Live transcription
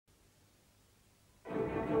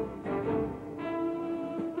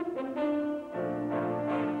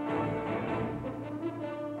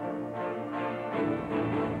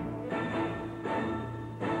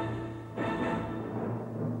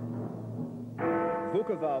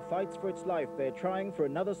Vukovar fights for its life. They're trying for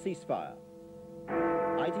another ceasefire.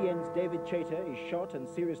 ITN's David Chater is shot and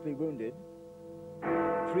seriously wounded. 3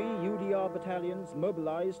 UDR battalions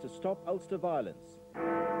mobilized to stop Ulster violence.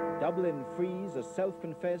 Dublin frees a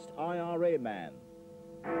self-confessed IRA man.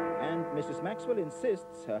 And Mrs. Maxwell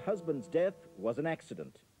insists her husband's death was an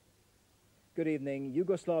accident. Good evening.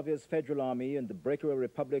 Yugoslavia's Federal Army and the breakaway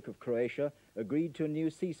Republic of Croatia agreed to a new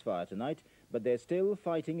ceasefire tonight, but they're still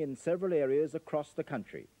fighting in several areas across the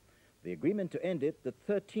country. The agreement to end it, the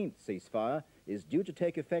 13th ceasefire, is due to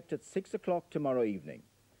take effect at 6 o'clock tomorrow evening.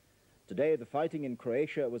 Today, the fighting in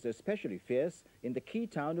Croatia was especially fierce in the key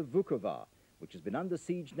town of Vukovar, which has been under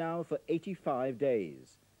siege now for 85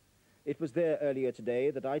 days. It was there earlier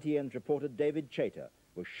today that ITN's reporter David Chater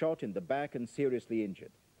was shot in the back and seriously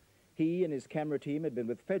injured. He and his camera team had been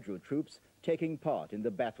with federal troops taking part in the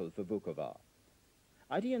battle for Vukovar.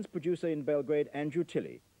 ITN's producer in Belgrade, Andrew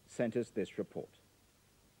Tilley, sent us this report.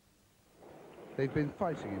 They've been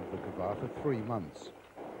fighting in Vukovar for 3 months.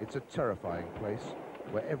 It's a terrifying place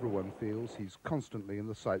where everyone feels he's constantly in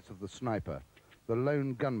the sights of the sniper, the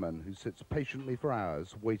lone gunman who sits patiently for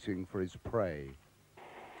hours waiting for his prey.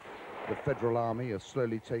 The Federal Army are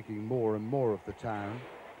slowly taking more and more of the town.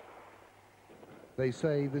 They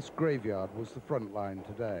say this graveyard was the front line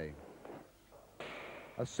today.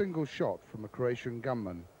 A single shot from a Croatian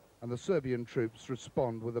gunman and the Serbian troops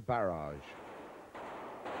respond with a barrage.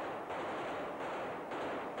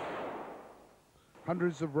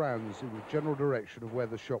 Hundreds of rounds in the general direction of where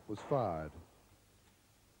the shot was fired.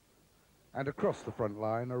 And across the front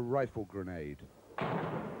line, a rifle grenade.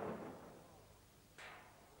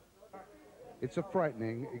 It's a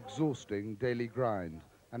frightening, exhausting daily grind,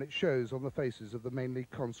 and it shows on the faces of the mainly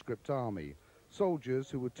conscript army, soldiers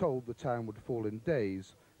who were told the town would fall in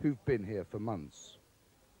days, who've been here for months.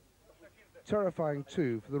 Terrifying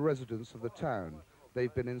too for the residents of the town.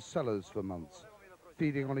 They've been in cellars for months,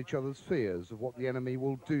 feeding on each other's fears of what the enemy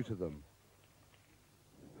will do to them.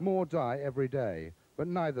 More die every day, but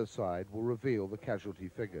neither side will reveal the casualty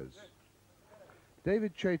figures.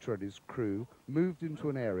 David Chater and his crew moved into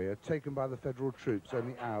an area taken by the federal troops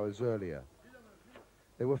only hours earlier.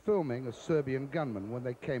 They were filming a Serbian gunman when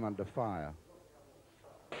they came under fire.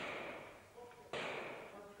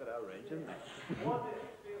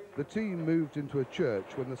 The team moved into a church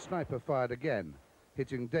when the sniper fired again,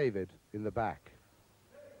 hitting David in the back.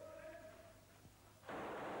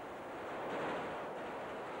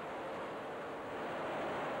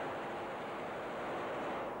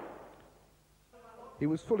 He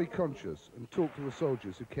was fully conscious and talked to the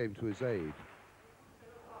soldiers who came to his aid.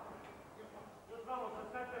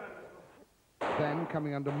 Then,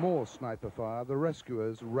 coming under more sniper fire, the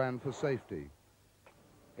rescuers ran for safety,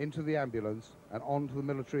 into the ambulance and on to the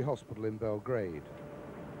military hospital in Belgrade.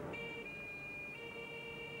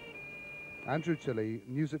 Andrew Tilley,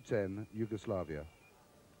 News at 10, Yugoslavia.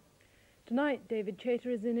 Tonight, David Chater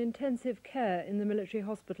is in intensive care in the military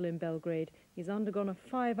hospital in Belgrade. He's undergone a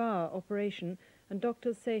 5-hour operation, and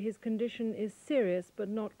doctors say his condition is serious but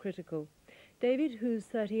not critical. David, who's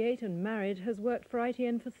 38 and married, has worked for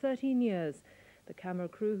ITN for 13 years. The camera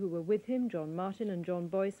crew who were with him, John Martin and John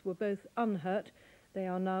Boyce, were both unhurt. They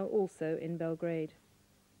are now also in Belgrade.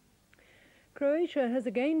 Croatia has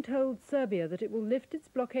again told Serbia that it will lift its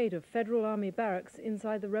blockade of Federal Army barracks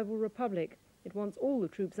inside the rebel republic. It wants all the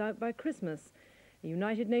troops out by Christmas. A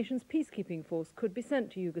United Nations peacekeeping force could be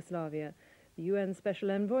sent to Yugoslavia. The UN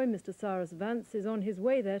Special Envoy, Mr. Cyrus Vance, is on his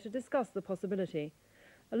way there to discuss the possibility.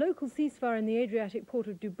 A local ceasefire in the Adriatic port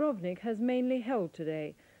of Dubrovnik has mainly held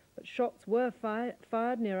today, but shots were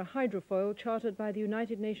fired near a hydrofoil chartered by the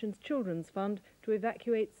United Nations Children's Fund to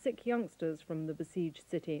evacuate sick youngsters from the besieged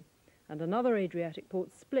city. And another Adriatic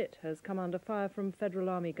port, Split, has come under fire from Federal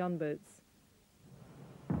Army gunboats.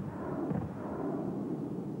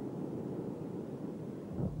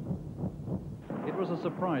 It was a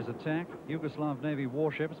surprise attack. Yugoslav Navy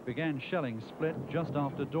warships began shelling Split just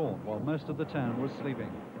after dawn while most of the town was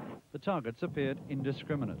sleeping. The targets appeared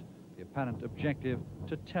indiscriminate, the apparent objective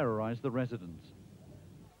to terrorize the residents.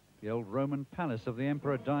 The old Roman palace of the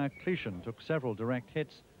Emperor Diocletian took several direct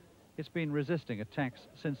hits. It's been resisting attacks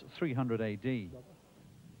since 300 AD.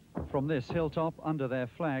 From this hilltop, under their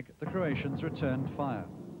flag, the Croatians returned fire.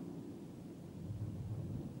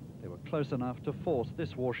 They were close enough to force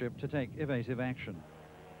this warship to take evasive action.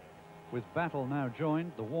 With battle now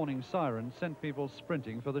joined, the warning siren sent people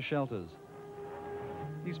sprinting for the shelters.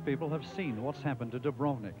 These people have seen what's happened to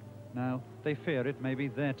Dubrovnik. Now they fear it may be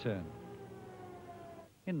their turn.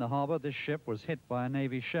 In the harbour, this ship was hit by a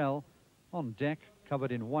Navy shell. On deck,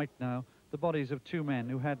 covered in white now, the bodies of 2 men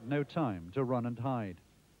who had no time to run and hide.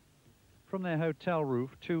 From their hotel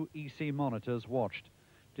roof, 2 EC monitors watched,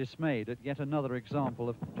 dismayed at yet another example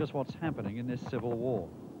of just what's happening in this civil war.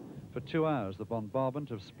 For 2 hours, the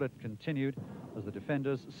bombardment of Split continued. As the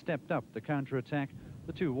defenders stepped up the counterattack,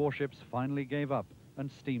 the 2 warships finally gave up and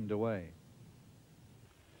steamed away.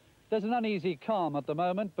 There's an uneasy calm at the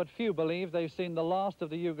moment, but few believe they've seen the last of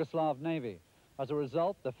the Yugoslav Navy. As a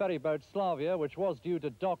result, the ferryboat Slavia, which was due to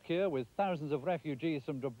dock here with thousands of refugees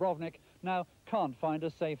from Dubrovnik, now can't find a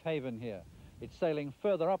safe haven here. It's sailing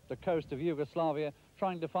further up the coast of Yugoslavia,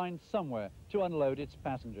 trying to find somewhere to unload its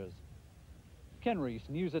passengers. Ken Rees,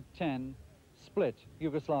 News at 10, Split,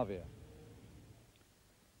 Yugoslavia.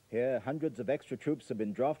 Here, hundreds of extra troops have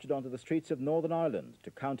been drafted onto the streets of Northern Ireland to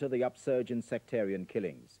counter the upsurge in sectarian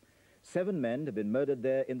killings. 7 men have been murdered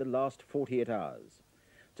there in the last 48 hours.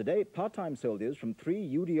 Today, part-time soldiers from 3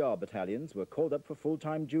 UDR battalions were called up for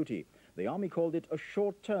full-time duty. The army called it a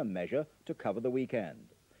short-term measure to cover the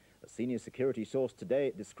weekend. A senior security source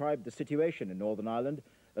today described the situation in Northern Ireland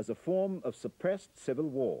as a form of suppressed civil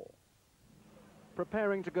war.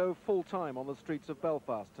 Preparing to go full-time on the streets of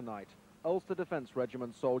Belfast tonight, Ulster Defence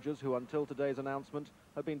Regiment soldiers who until today's announcement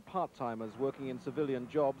have been part-timers working in civilian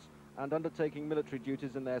jobs and undertaking military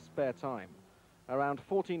duties in their spare time. Around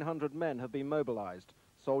 1,400 men have been mobilised,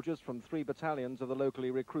 soldiers from 3 battalions of the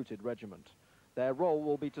locally recruited regiment. Their role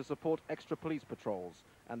will be to support extra police patrols,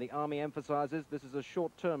 and the army emphasises this is a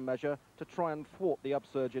short-term measure to try and thwart the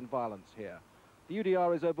upsurge in violence here. The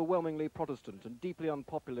UDR is overwhelmingly Protestant and deeply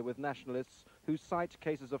unpopular with nationalists who cite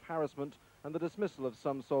cases of harassment and the dismissal of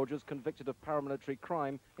some soldiers convicted of paramilitary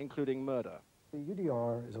crime, including murder. The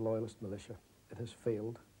UDR is a loyalist militia. It has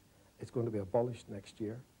failed. It's going to be abolished next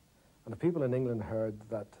year. And if people in England heard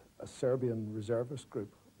that a Serbian reservist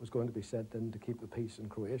group was going to be sent in to keep the peace in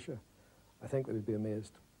Croatia, I think they would be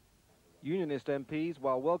amazed. Unionist MPs,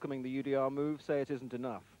 while welcoming the UDR move, say it isn't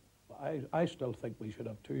enough. I still think we should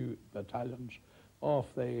have 2 battalions of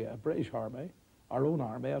the British Army, our own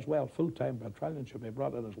army as well. Full-time battalions should be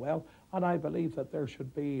brought in as well. And I believe that there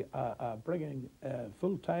should be bringing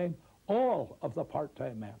full-time all of the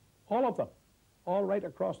part-time men, all of them, all right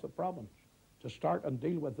across the province, to start and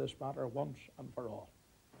deal with this matter once and for all.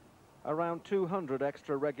 Around 200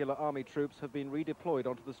 extra regular army troops have been redeployed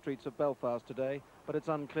onto the streets of Belfast today, but it's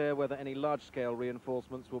unclear whether any large-scale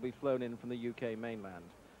reinforcements will be flown in from the UK mainland.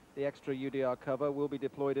 The extra UDR cover will be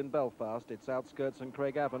deployed in Belfast, its outskirts, and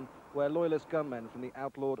Craigavon, where loyalist gunmen from the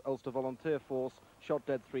outlawed Ulster Volunteer Force shot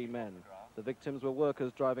dead 3 men. The victims were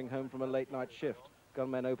workers driving home from a late-night shift.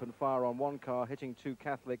 Gunmen opened fire on 1 car, hitting 2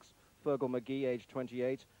 Catholics. Fergal McGee, aged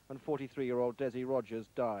 28, and 43-year-old Desi Rogers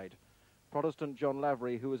died. Protestant John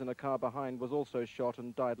Lavery, who was in a car behind, was also shot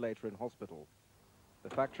and died later in hospital. The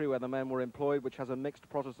factory where the men were employed, which has a mixed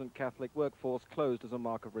Protestant-Catholic workforce, closed as a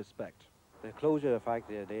mark of respect. The closure of the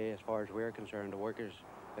factory today, as far as we're concerned, the workers,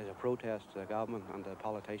 is a protest to the government and the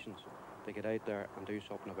politicians to get out there and do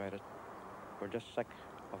something about it. We're just sick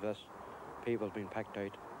of this. People being picked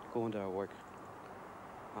out, going to our work.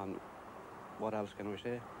 And what else can we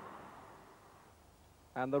say?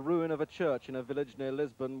 And the ruin of a church in a village near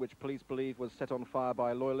Lisbon, which police believe was set on fire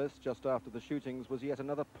by loyalists just after the shootings, was yet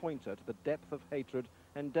another pointer to the depth of hatred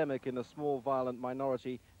endemic in the small violent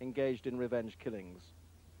minority engaged in revenge killings.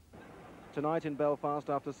 Tonight in Belfast,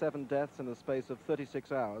 after 7 deaths in the space of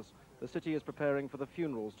 36 hours, the city is preparing for the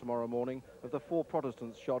funerals tomorrow morning of the 4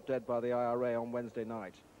 Protestants shot dead by the IRA on Wednesday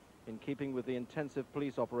night. In keeping with the intensive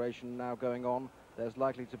police operation now going on, there's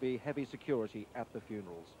likely to be heavy security at the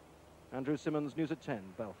funerals. Andrew Simmons, News at 10,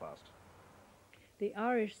 Belfast. The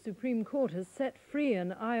Irish Supreme Court has set free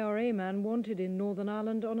an IRA man wanted in Northern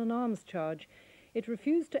Ireland on an arms charge. It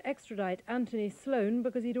refused to extradite Anthony Sloan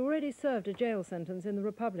because he'd already served a jail sentence in the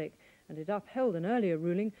Republic, and it upheld an earlier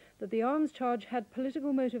ruling that the arms charge had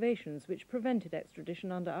political motivations which prevented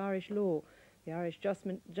extradition under Irish law. The Irish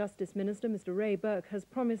Justice Minister, Mr Ray Burke, has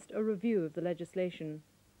promised a review of the legislation.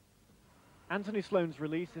 Anthony Sloan's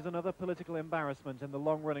release is another political embarrassment in the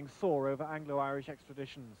long-running sore over Anglo-Irish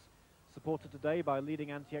extraditions. Supported today by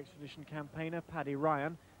leading anti-extradition campaigner Paddy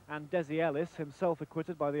Ryan and Desi Ellis, himself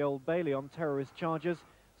acquitted by the Old Bailey on terrorist charges,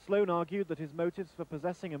 Sloan argued that his motives for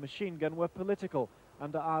possessing a machine gun were political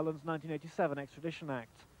under Ireland's 1987 Extradition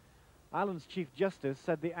Act. Ireland's Chief Justice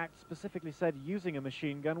said the Act specifically said using a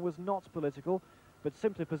machine gun was not political, but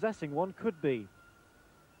simply possessing one could be.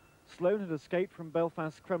 Sloan had escaped from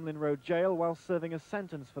Belfast's Crumlin Road jail while serving a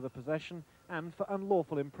sentence for the possession and for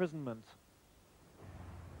unlawful imprisonment.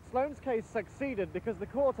 Sloan's case succeeded because the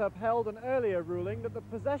court upheld an earlier ruling that the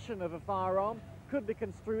possession of a firearm could be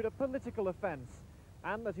construed a political offence,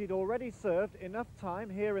 and that he'd already served enough time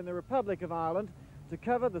here in the Republic of Ireland to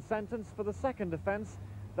cover the sentence for the second offence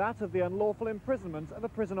that of the unlawful imprisonment of a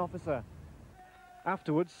prison officer.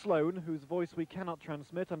 Afterwards, Sloan, whose voice we cannot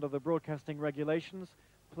transmit under the broadcasting regulations,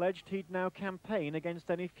 pledged he'd now campaign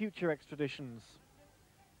against any future extraditions.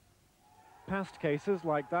 Past cases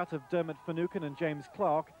like that of Dermot Finucane and James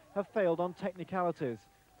Clark have failed on technicalities.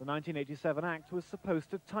 The 1987 Act was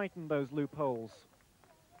supposed to tighten those loopholes.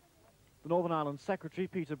 The Northern Ireland Secretary,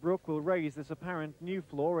 Peter Brooke, will raise this apparent new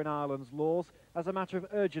flaw in Ireland's laws as a matter of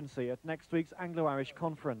urgency at next week's Anglo-Irish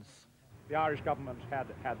conference. The Irish government had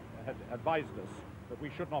advised us that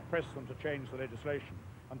we should not press them to change the legislation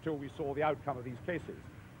until we saw the outcome of these cases.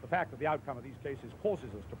 The fact that the outcome of these cases causes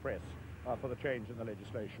us to press for the change in the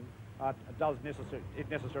legislation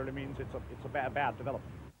necessarily means it's a bad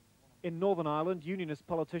development. In Northern Ireland, unionist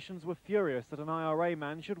politicians were furious that an IRA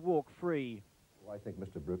man should walk free. I think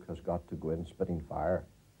Mr. Brooke has got to go in spitting fire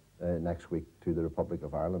next week to the Republic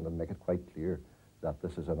of Ireland and make it quite clear that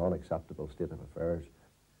this is an unacceptable state of affairs.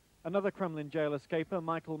 Another Kremlin jail escaper,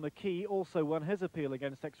 Michael McKee, also won his appeal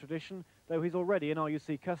against extradition, though he's already in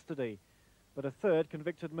RUC custody. But a third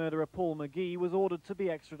convicted murderer, Paul McGee, was ordered to be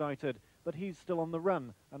extradited, but he's still on the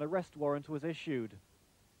run. An arrest warrant was issued.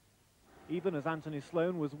 Even as Anthony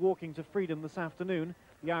Sloan was walking to freedom this afternoon,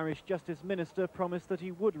 the Irish Justice Minister promised that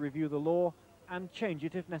he would review the law and change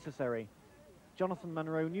it if necessary. Jonathan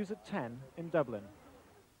Munro, News at 10 in Dublin.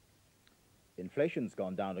 Inflation's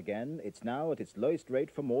gone down again. It's now at its lowest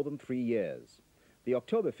rate for more than 3 years. The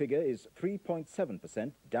October figure is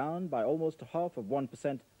 3.7%, down by almost half of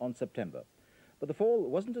 1% on September. But the fall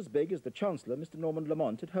wasn't as big as the Chancellor, Mr. Norman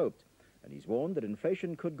Lamont, had hoped, and he's warned that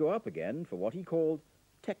inflation could go up again for what he called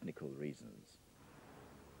technical reasons.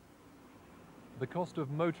 The cost of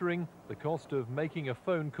motoring, the cost of making a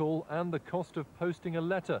phone call, and the cost of posting a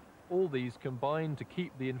letter, all these combine to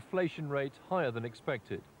keep the inflation rate higher than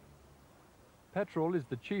expected. Petrol is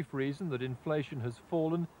the chief reason that inflation has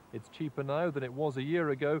fallen. It's cheaper now than it was a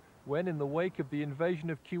year ago, when in the wake of the invasion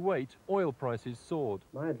of Kuwait, oil prices soared.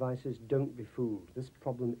 My advice is don't be fooled. This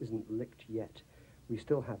problem isn't licked yet. We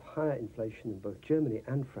still have higher inflation in both Germany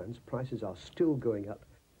and France. Prices are still going up.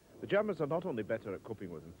 The Germans are not only better at coping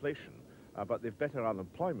with inflation, but they've better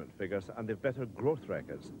unemployment figures and they've better growth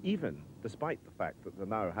records, even despite the fact that they're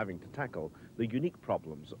now having to tackle the unique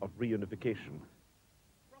problems of reunification.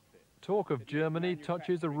 Talk of Germany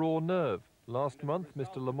touches a raw nerve. Last month,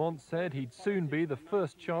 Mr. Lamont said he'd soon be the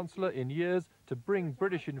first Chancellor in years to bring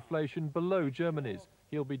British inflation below Germany's.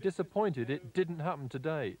 He'll be disappointed it didn't happen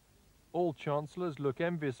today. All Chancellors look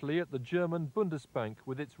enviously at the German Bundesbank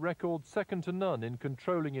with its record second to none in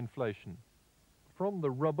controlling inflation. From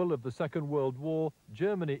the rubble of the Second World War,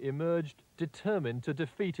 Germany emerged determined to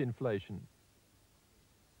defeat inflation.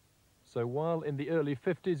 So while in the early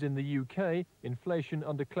 50s in the UK, inflation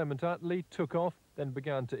under Clement Attlee took off, then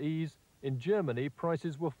began to ease, in Germany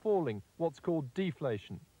prices were falling, what's called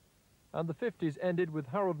deflation. And the 50s ended with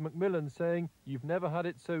Harold Macmillan saying, "You've never had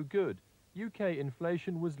it so good." UK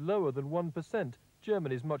inflation was lower than 1%,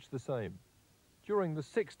 Germany's much the same. During the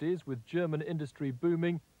 60s, with German industry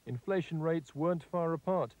booming, inflation rates weren't far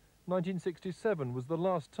apart. 1967 was the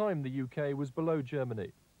last time the UK was below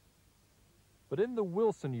Germany. But in the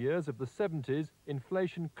Wilson years of the 70s,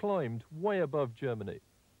 inflation climbed way above Germany.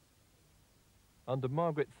 Under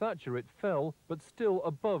Margaret Thatcher it fell, but still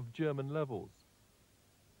above German levels.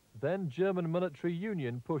 Then German monetary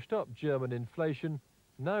union pushed up German inflation.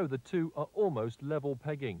 Now the two are almost level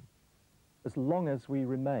pegging. As long as we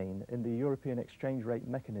remain in the European exchange rate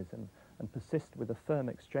mechanism and persist with a firm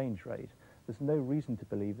exchange rate, there's no reason to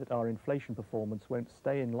believe that our inflation performance won't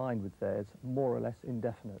stay in line with theirs more or less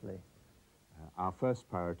indefinitely. Our first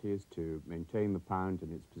priority is to maintain the pound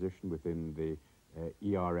in its position within the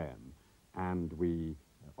ERM, and we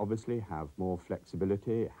obviously have more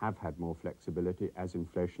flexibility, have had more flexibility as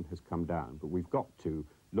inflation has come down, but we've got to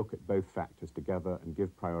look at both factors together and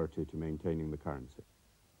give priority to maintaining the currency.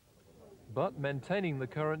 But maintaining the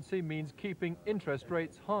currency means keeping interest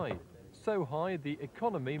rates high. So high the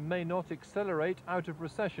economy may not accelerate out of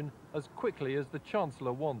recession as quickly as the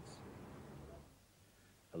Chancellor wants.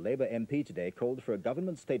 A Labour MP today called for a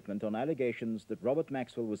government statement on allegations that Robert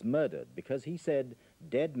Maxwell was murdered because he said,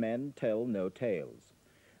 "Dead men tell no tales."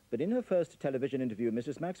 But in her first television interview,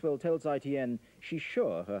 Mrs. Maxwell tells ITN she's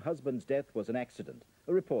sure her husband's death was an accident.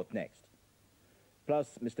 A report next.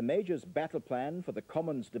 Plus, Mr. Major's battle plan for the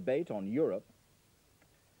Commons debate on Europe,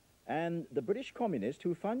 and the British communist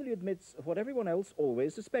who finally admits what everyone else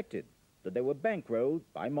always suspected, that they were bankrolled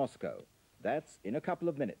by Moscow. That's in a couple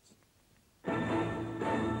of minutes.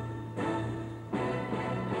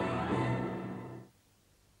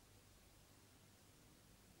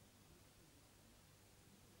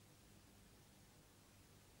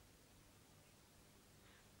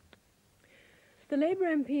 The Labour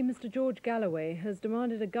MP, Mr George Galloway, has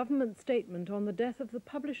demanded a government statement on the death of the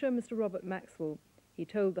publisher, Mr Robert Maxwell. He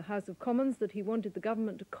told the House of Commons that he wanted the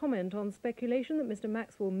government to comment on speculation that Mr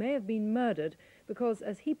Maxwell may have been murdered because,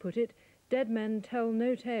 as he put it, dead men tell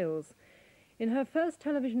no tales. In her first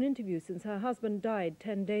television interview since her husband died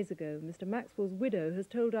 10 days ago, Mr Maxwell's widow has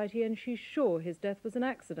told ITN she's sure his death was an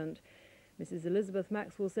accident. Mrs Elizabeth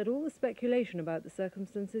Maxwell said all the speculation about the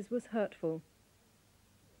circumstances was hurtful.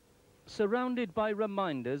 Surrounded by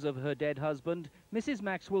reminders of her dead husband, Mrs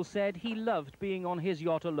Maxwell said he loved being on his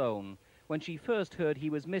yacht alone. When she first heard he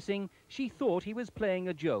was missing, she thought he was playing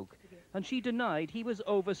a joke, and she denied he was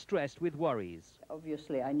overstressed with worries.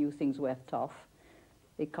 Obviously, I knew things were tough.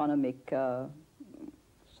 Economic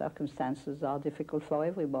circumstances are difficult for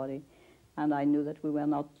everybody, and I knew that we were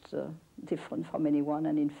not different from anyone,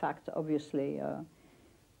 and in fact, obviously,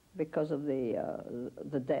 because of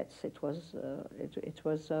the debts, it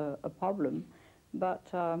was a problem.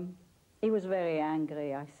 But he was very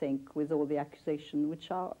angry, I think, with all the accusations,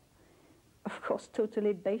 which are, of course,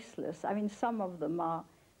 totally baseless. I mean, some of them are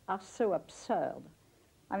so absurd.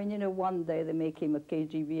 I mean, you know, one day they make him a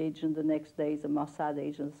KGB agent, the next day he's a Mossad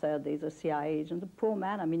agent, the third day he's a CIA agent. The poor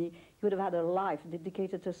man, I mean, he would have had a life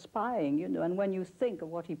dedicated to spying, you know, and when you think of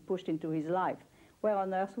what he pushed into his life, where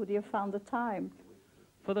on earth would he have found the time?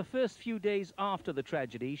 For the first few days after the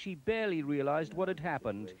tragedy, she barely realized what had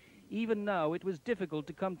happened. Even now, it was difficult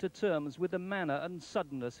to come to terms with the manner and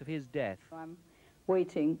suddenness of his death. I'm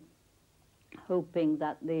waiting, hoping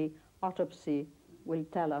that the autopsy will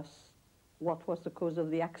tell us what was the cause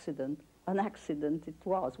of the accident. An accident it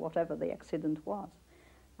was, whatever the accident was.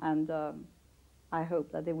 And I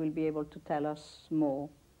hope that they will be able to tell us more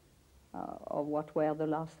of what were the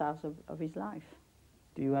last hours of his life.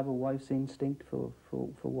 Do you have a wife's instinct for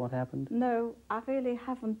what happened? No, I really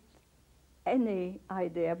haven't any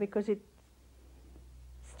idea, because it's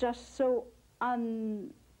just so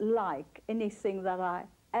unlike anything that I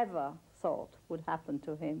ever thought would happen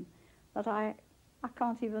to him that I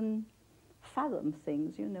can't even fathom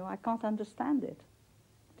things, you know. I can't understand it.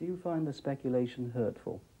 Do you find the speculation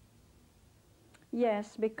hurtful?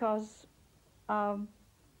 Yes, because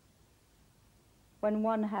when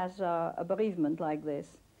one has a bereavement like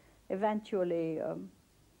this, eventually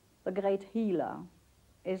the great healer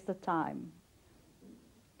is the time.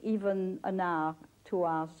 Even an hour, 2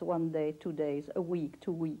 hours, 1 day, 2 days, a week,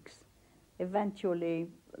 2 weeks. Eventually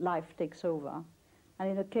life takes over. And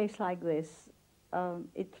in a case like this,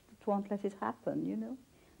 it won't let it happen, you know.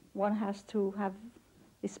 One has to have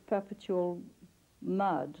this perpetual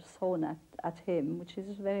mud thrown at him, which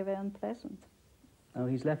is very, very unpleasant. Oh,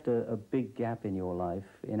 he's left a big gap in your life,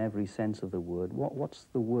 in every sense of the word. What's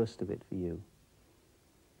the worst of it for you?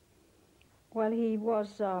 Well, he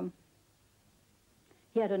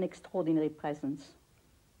had an extraordinary presence,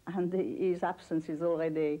 and his absence is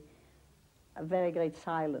already a very great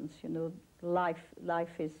silence, you know.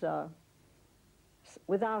 Life is,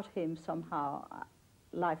 without him somehow,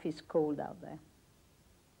 life is cold out there.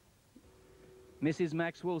 Mrs.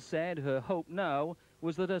 Maxwell said her hope now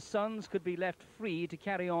was that her sons could be left free to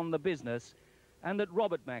carry on the business and that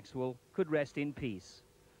Robert Maxwell could rest in peace.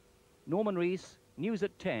 Norman Rees, News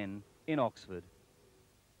at 10 in Oxford.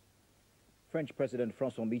 French President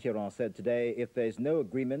François Mitterrand said today if there's no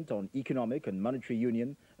agreement on economic and monetary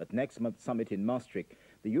union at next month's summit in Maastricht,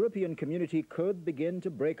 the European community could begin to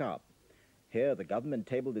break up. Here, the government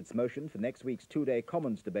tabled its motion for next week's two-day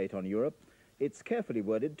Commons debate on Europe. It's carefully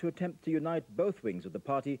worded to attempt to unite both wings of the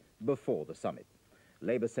party before the summit.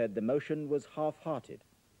 Labour said the motion was half-hearted.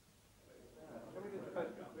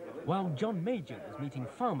 While John Major was meeting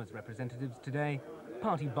farmers' representatives today,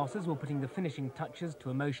 party bosses were putting the finishing touches to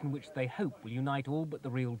a motion which they hope will unite all but the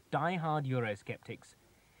real die-hard Eurosceptics.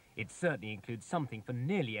 It certainly includes something for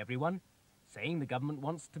nearly everyone, saying the government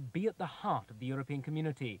wants to be at the heart of the European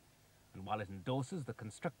community, and while it endorses the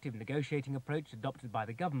constructive negotiating approach adopted by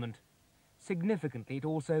the government, significantly it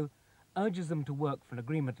also urges them to work for an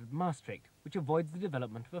agreement at Maastricht which avoids the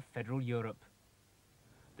development of a federal Europe.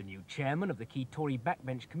 The new chairman of the key Tory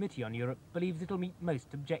backbench committee on Europe believes it'll meet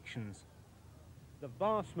most objections. The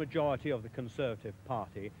vast majority of the Conservative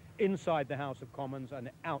Party inside the House of Commons and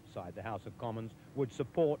outside the House of Commons would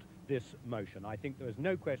support this motion. I think there is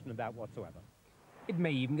no question of that whatsoever. It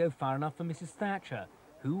may even go far enough for Mrs. Thatcher,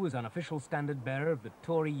 who, as unofficial standard-bearer of the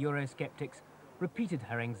Tory Eurosceptics, repeated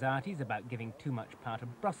her anxieties about giving too much power to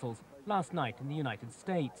Brussels last night in the United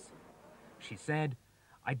States. She said,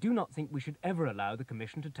 "I do not think we should ever allow the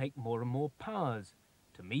Commission to take more and more powers.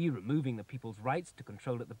 To me, removing the people's rights to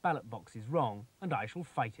control at the ballot box is wrong, and I shall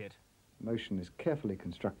fight it." The motion is carefully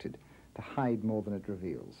constructed to hide more than it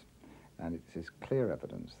reveals. And it is clear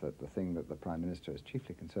evidence that the thing that the Prime Minister is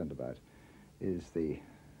chiefly concerned about is the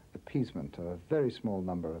appeasement of a very small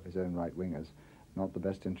number of his own right-wingers, not the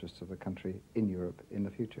best interests of the country in Europe in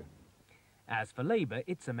the future. As for Labour,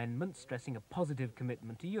 its amendment, stressing a positive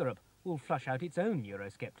commitment to Europe, will flush out its own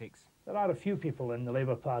Eurosceptics. There are a few people in the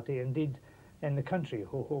Labour Party, indeed in the country,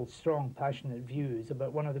 who hold strong, passionate views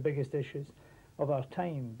about one of the biggest issues of our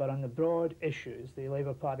time. But on the broad issues, the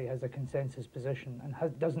Labour Party has a consensus position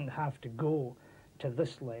and doesn't have to go to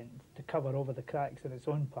this length to cover over the cracks in its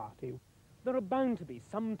own party. There are bound to be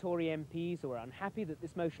some Tory MPs who are unhappy that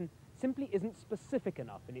this motion simply isn't specific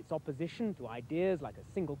enough in its opposition to ideas like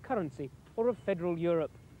a single currency or a federal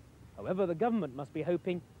Europe. However, the government must be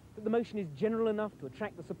hoping that the motion is general enough to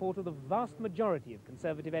attract the support of the vast majority of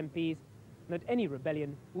Conservative MPs, and that any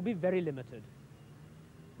rebellion will be very limited.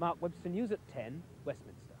 Mark Webster, News at 10,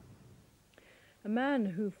 Westminster. A man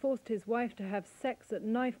who forced his wife to have sex at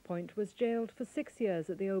knife point was jailed for 6 years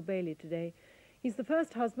at the Old Bailey today. He's the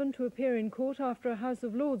first husband to appear in court after a House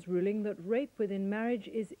of Lords ruling that rape within marriage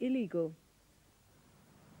is illegal.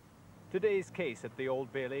 Today's case at the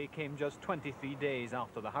Old Bailey came just 23 days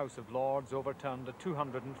after the House of Lords overturned a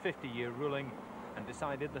 250-year ruling and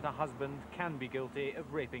decided that a husband can be guilty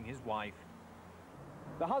of raping his wife.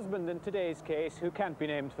 The husband in today's case, who can't be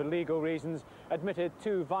named for legal reasons, admitted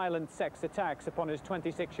 2 violent sex attacks upon his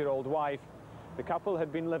 26-year-old wife. The couple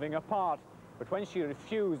had been living apart, but when she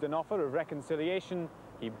refused an offer of reconciliation,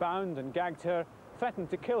 he bound and gagged her,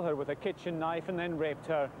 threatened to kill her with a kitchen knife and then raped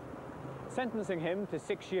her. Sentencing him to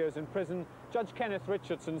 6 years in prison, Judge Kenneth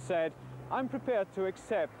Richardson said, "I'm prepared to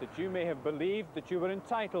accept that you may have believed that you were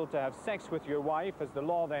entitled to have sex with your wife as the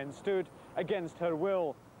law then stood, against her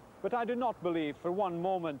will. But I do not believe for one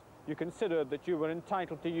moment you considered that you were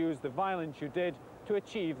entitled to use the violence you did to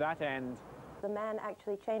achieve that end." The man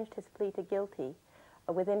actually changed his plea to guilty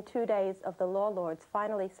within 2 days of the law lords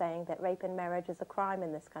finally saying that rape in marriage is a crime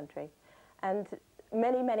in this country. And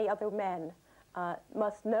many, many other men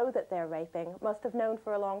must know that they're raping, must have known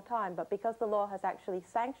for a long time, but because the law has actually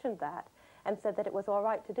sanctioned that and said that it was all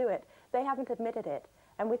right to do it, they haven't admitted it.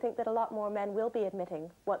 And we think that a lot more men will be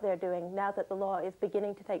admitting what they're doing now that the law is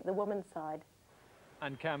beginning to take the woman's side.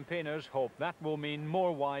 And campaigners hope that will mean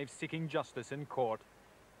more wives seeking justice in court.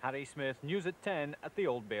 Harry Smith, News at 10 at the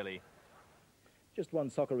Old Bailey. Just one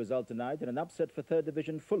soccer result tonight and an upset for 3rd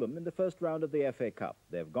Division Fulham in the first round of the FA Cup.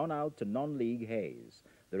 They've gone out to non-league Hayes.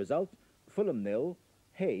 The result, Fulham 0,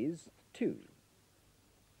 Hayes 2.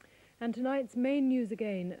 And tonight's main news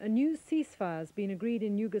again. A new ceasefire has been agreed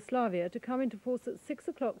in Yugoslavia to come into force at 6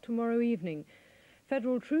 o'clock tomorrow evening.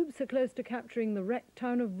 Federal troops are close to capturing the wrecked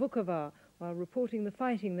town of Vukovar. While reporting the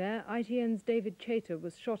fighting there, ITN's David Chater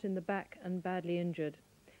was shot in the back and badly injured.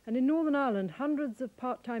 And in Northern Ireland, hundreds of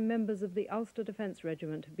part-time members of the Ulster Defence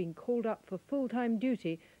Regiment have been called up for full-time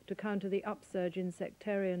duty to counter the upsurge in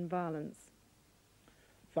sectarian violence.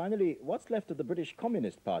 Finally, what's left of the British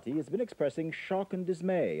Communist Party has been expressing shock and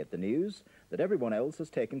dismay at the news that everyone else has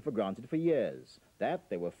taken for granted for years, that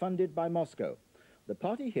they were funded by Moscow. The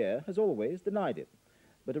party here has always denied it,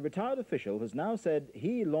 but a retired official has now said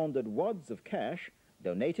he laundered wads of cash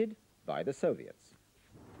donated by the Soviets.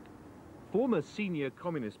 Former senior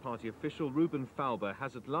Communist Party official Ruben Falber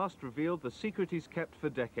has at last revealed the secret he's kept for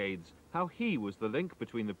decades, how he was the link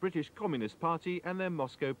between the British Communist Party and their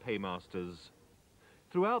Moscow paymasters.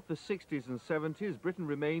 Throughout the 60s and 70s, Britain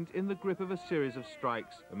remained in the grip of a series of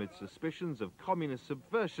strikes amid suspicions of communist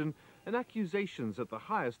subversion and accusations at the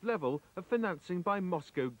highest level of financing by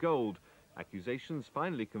Moscow gold. Accusations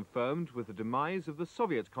finally confirmed with the demise of the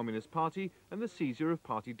Soviet Communist Party and the seizure of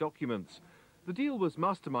party documents. The deal was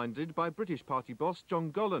masterminded by British party boss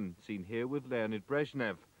John Gollan, seen here with Leonid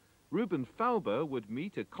Brezhnev. Ruben Falber would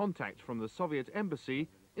meet a contact from the Soviet embassy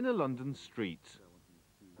in a London street.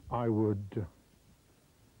 I would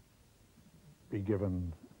be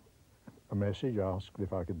given a message, asked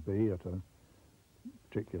if I could be at a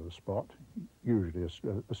particular spot, usually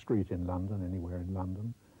a street in London, anywhere in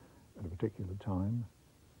London, at a particular time.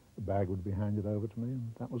 The bag would be handed over to me,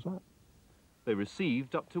 and that was that. They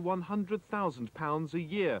received up to £100,000 a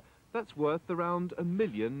year. That's worth around $1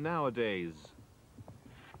 million nowadays.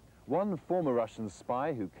 One former Russian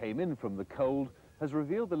spy who came in from the cold has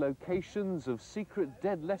revealed the locations of secret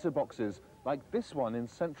dead letterboxes like this one in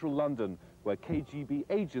central London, where KGB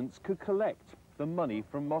agents could collect the money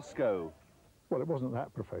from Moscow. Well, it wasn't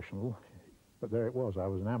that professional, but there it was. I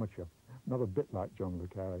was an amateur, not a bit like John le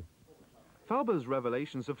Carré. Falber's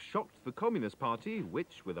revelations have shocked the Communist Party,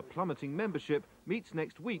 which, with a plummeting membership, meets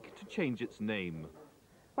next week to change its name.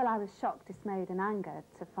 Well, I was shocked, dismayed and angered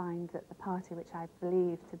to find that the party which I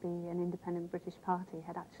believed to be an independent British party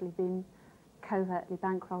had actually been covertly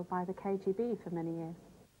bankrolled by the KGB for many years.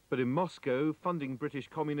 But in Moscow, funding British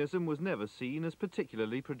communism was never seen as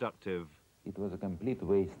particularly productive. It was a complete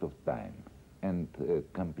waste of time and a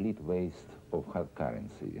complete waste of hard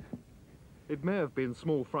currency. It may have been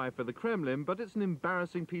small fry for the Kremlin, but it's an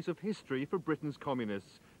embarrassing piece of history for Britain's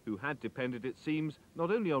communists, who had depended, it seems,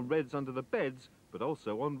 not only on reds under the beds, but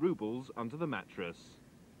also on rubles under the mattress.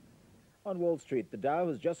 On Wall Street, the Dow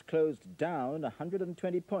has just closed down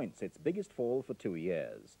 120 points, its biggest fall for 2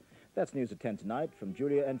 years. That's news at 10 tonight. From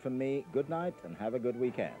Julia and from me, good night and have a good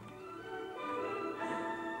weekend.